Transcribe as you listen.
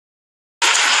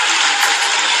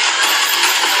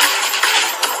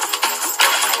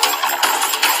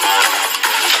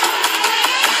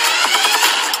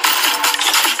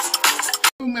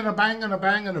a bang and a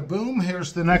bang and a boom.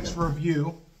 Here's the next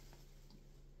review.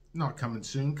 Not coming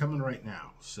soon, coming right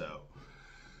now. So,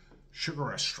 Sugar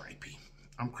Rush Stripey.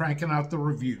 I'm cranking out the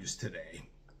reviews today.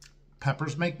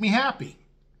 Peppers make me happy.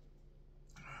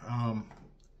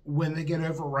 When they get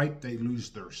overripe, they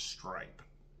lose their stripe.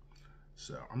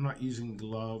 So, I'm not using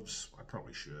gloves. I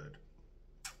probably should.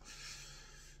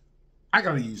 I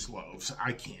gotta use gloves.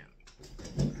 I can't.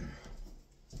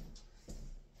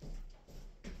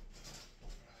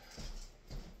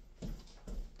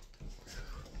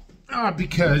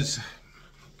 Because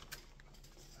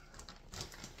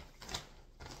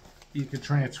you could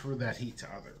transfer that heat to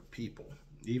other people,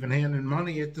 even handing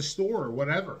money at the store or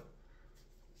whatever.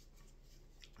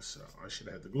 So I should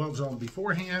have the gloves on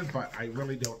beforehand, but I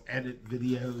really don't edit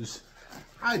videos.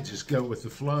 I just go with the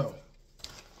flow.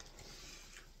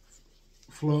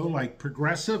 Flow like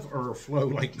Progressive or flow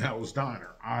like Mel's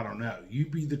Diner. I don't know. You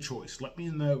be the choice. Let me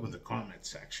know in the comment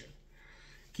section.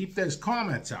 Keep those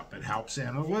comments up. It helps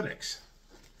analytics.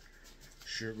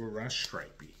 Sugar Rush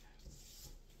Stripey.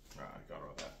 I got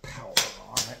all that powder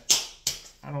on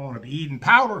it. I don't want to be eating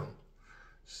powder.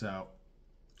 So,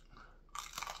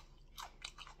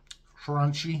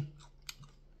 crunchy.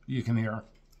 You can hear.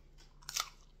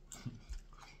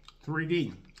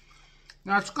 3D.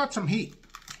 Now, it's got some heat.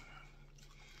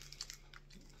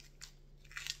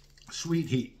 Sweet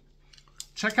heat.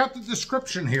 Check out the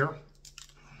description here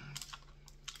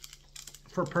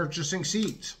for purchasing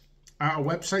seeds. Our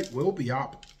website will be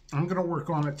up. I'm going to work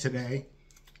on it today.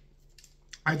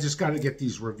 I just got to get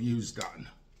these reviews done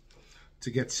to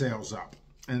get sales up.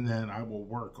 And then I will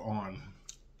work on.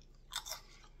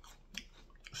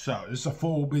 So, it's a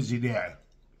full busy day.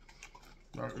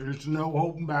 There's no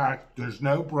holding back. There's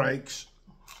no breaks.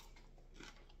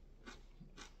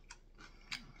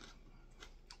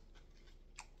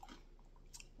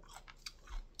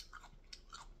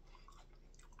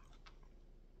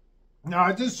 Now,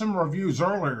 I did some reviews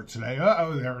earlier today.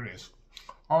 Uh-oh, there it is.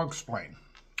 I'll explain.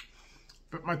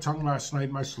 Bit my tongue last night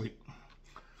in my sleep.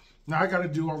 Now, I got to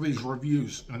do all these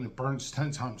reviews, and it burns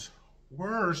 10 times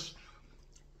worse.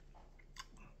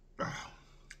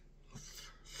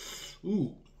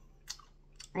 Ooh.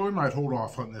 We might hold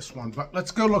off on this one, but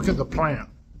let's go look at the plant.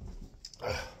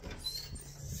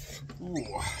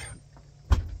 Ooh.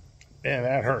 Man,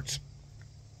 that hurts.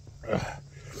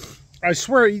 I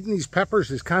swear eating these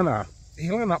peppers is kind of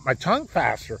healing up my tongue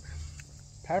faster.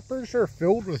 Peppers are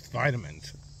filled with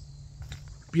vitamins.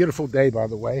 Beautiful day, by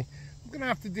the way. I'm going to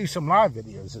have to do some live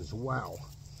videos as well.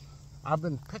 I've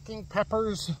been picking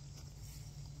peppers,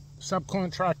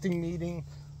 subcontracting meeting,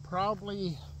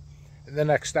 probably in the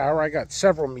next hour. I got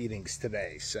several meetings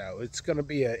today, so it's going to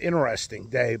be an interesting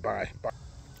day.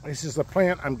 This is the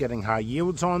plant. I'm getting high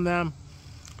yields on them.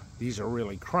 These are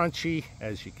really crunchy,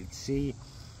 as you can see.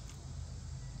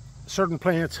 Certain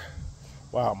plants,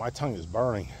 wow, my tongue is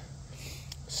burning.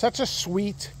 Such a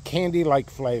sweet candy-like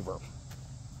flavor.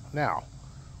 Now,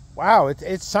 wow,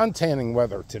 it's sun tanning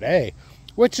weather today,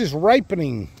 which is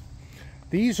ripening.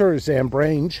 These are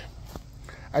Zabrange.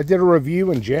 I did a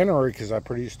review in January because I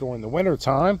produced during the winter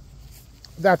time.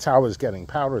 That's how I was getting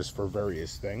powders for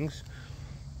various things.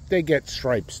 They get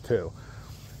stripes too.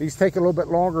 These take a little bit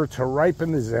longer to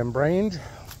ripen the Zabrange,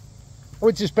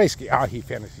 which is basically Aji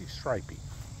Fantasy Stripey.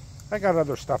 I got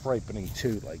other stuff ripening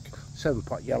too, like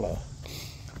 7-Pot Yellow,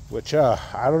 which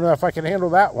I don't know if I can handle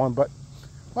that one, but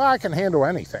well, I can handle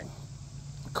anything.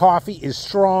 Coffee is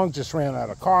strong, just ran out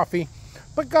of coffee,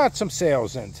 but got some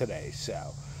sales in today.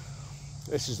 So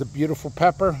this is the beautiful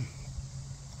pepper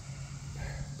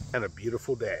and a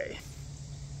beautiful day.